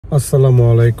আসসালামু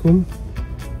আলাইকুম,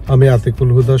 আমি আতিকুল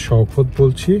হুদা শওকত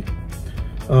বলছি।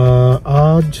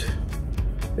 আজ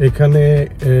এখানে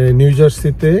নিউ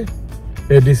জার্সিতে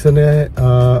এডিসনে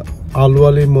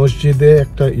আল-ওয়ালি মসজিদে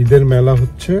একটা ঈদের মেলা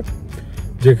হচ্ছে,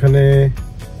 যেখানে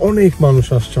অনেক মানুষ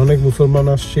আসছে, অনেক মুসলমান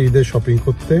আসছে ঈদের শপিং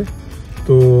করতে।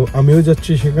 তো আমিও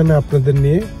যাচ্ছি সেখানে আপনাদের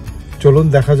নিয়ে। চলুন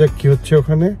দেখা যাক কি হচ্ছে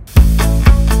ওখানে।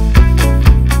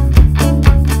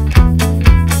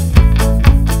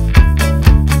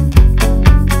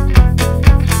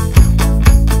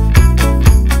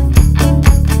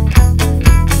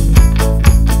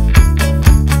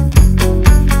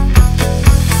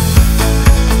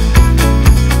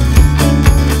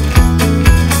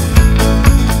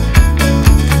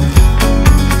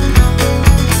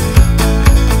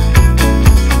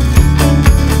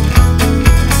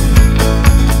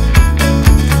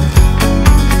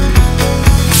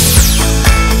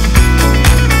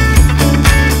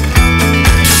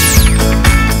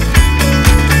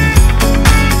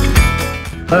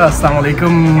 Assalamu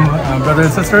alaikum, brothers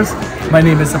and sisters. My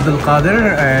name is Abdul Qadir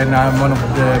and I'm one of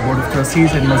the board of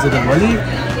trustees in Masjid Al-Wali.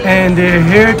 And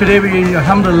here today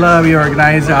alhamdulillah, we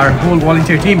organized, our whole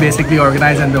volunteer team basically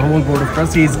organized, and the whole board of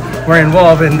trustees were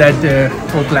involved in that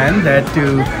whole plan that to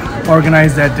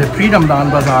organize that pre-Ramadan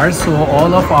bazaar. So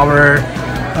all of our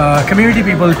community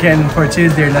people can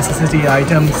purchase their necessity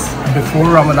items before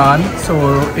Ramadan. So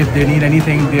if they need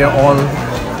anything, they're all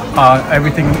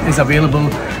everything is available.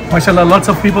 Mashallah, lots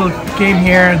of people came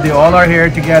here. They all are here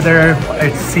together.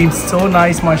 It seems so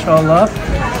nice, mashallah.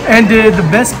 And the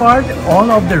best part, all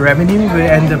of the revenue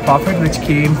and the profit which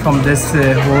came from this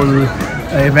whole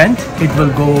event, it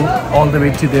will go all the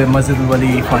way to the Masjid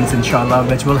Al-Wali funds, inshallah,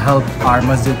 which will help our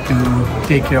masjid to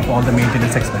take care of all the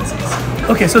maintenance expenses.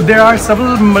 Okay, so there are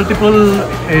multiple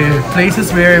places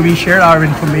where we share our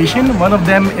information. One of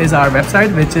them is our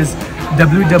website, which is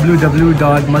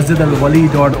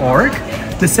www.masjidalwali.org.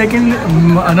 The second,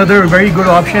 another very good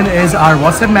option is our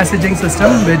WhatsApp messaging system,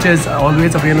 which is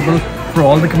always available for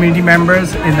all the community members.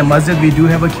 In the masjid, we do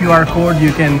have a QR code.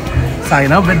 You can sign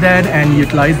up with that and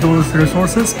utilize those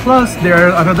resources. Plus, there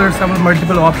are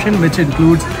multiple options, which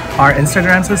includes our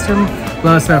Instagram system,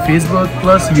 plus Facebook,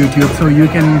 plus YouTube. So you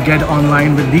can get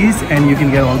online with these and you can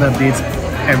get all the updates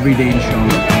every day,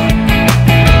 inshallah.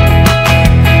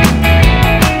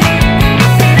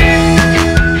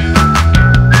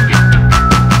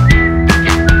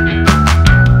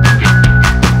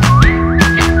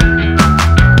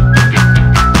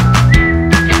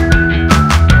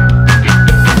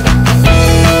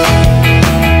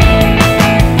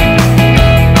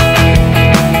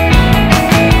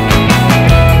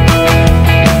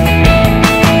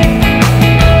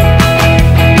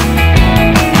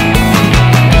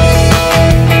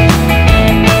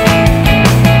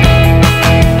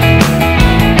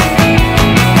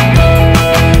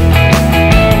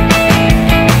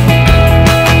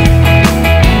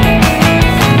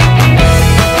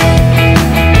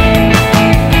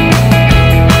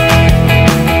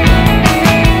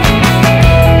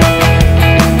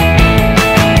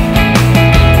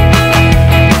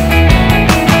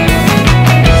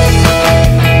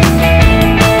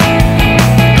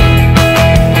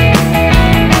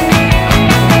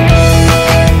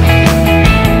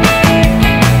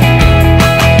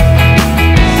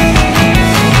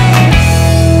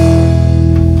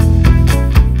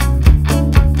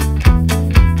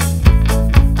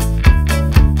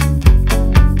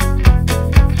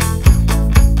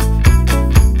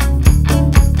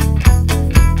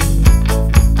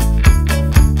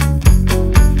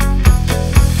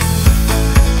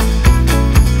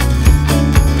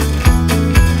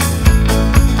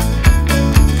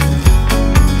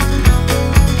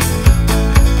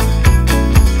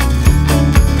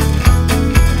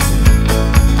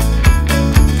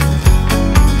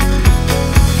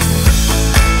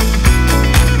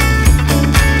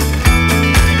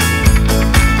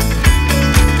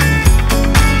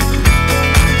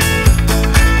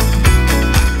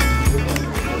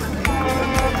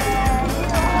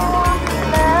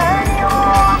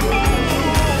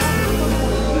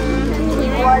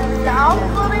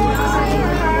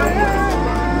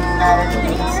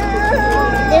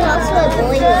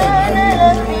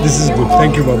 This is good.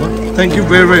 Thank you, Baba. Thank you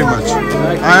very, very much.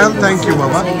 And thank you,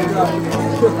 Baba.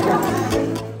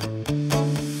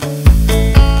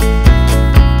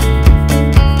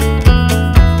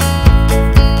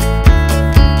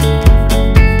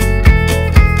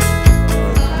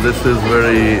 This is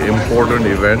very important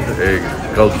event, a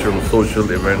cultural, social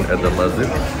event at the masjid,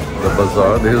 the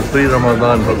bazaar. This is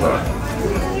pre-Ramadan bazaar.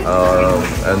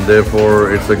 And therefore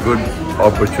it's a good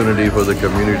opportunity for the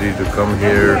community to come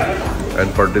here and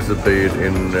participate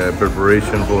in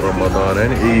preparation for Ramadan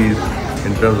and Eid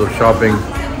in terms of shopping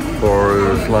for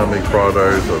Islamic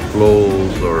products or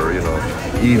clothes or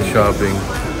Eid shopping.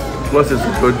 Plus it's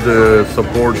a good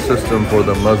support system for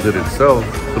the masjid itself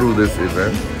through this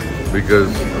event,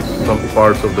 because some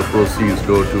parts of the proceeds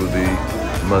go to the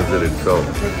masjid itself.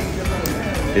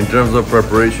 In terms of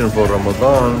preparation for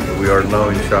Ramadan, we are now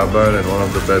in Shaban, and one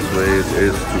of the best ways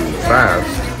is to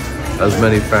fast as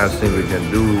many fasting we can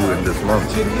do in this month.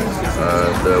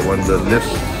 And when the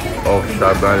list of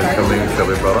Shaban is coming,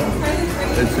 Shab-e-Barat,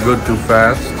 it's good to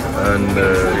fast and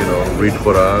read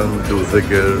Quran, do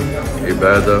zikr,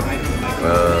 ibadah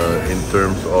in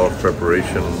terms of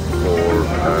preparation for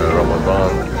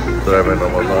Ramadan, so that when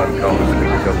Ramadan comes, it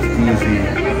becomes easy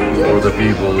for the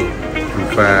people to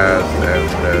fast and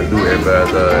do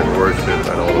ibadah and worship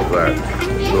and all of that.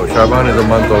 So Shaban is a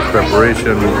month of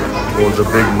preparation for the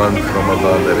big month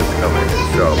Ramadan that is coming,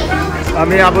 inshallah.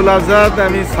 আমি আবুল আজাদ,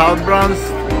 আমি south branch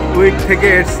week থেকে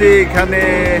এসেছি। এখানে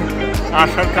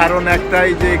আসার কারণ একটাই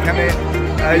যে এখানে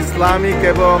ইসলামিক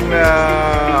এবং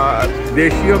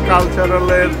দেশীয়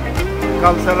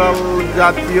কালচারাল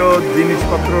জাতীয়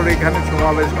জিনিসপত্রর এখানে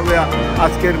সমাবেশ হবে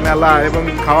আজকের মেলা, এবং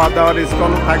খাওয়া দাওয়ার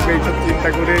স্টলও থাকবে এইসব চিন্তা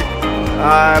করে,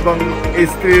 এবং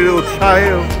স্ত্রীর উৎসাহে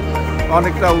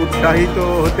অনেকটা উৎসাহিত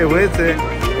হতে হয়েছে।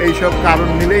 এইসব কারণ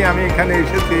মিলেই আমি এখানে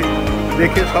এসেছি,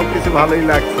 দেখে সব কিছু ভালোই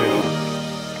লাগছে।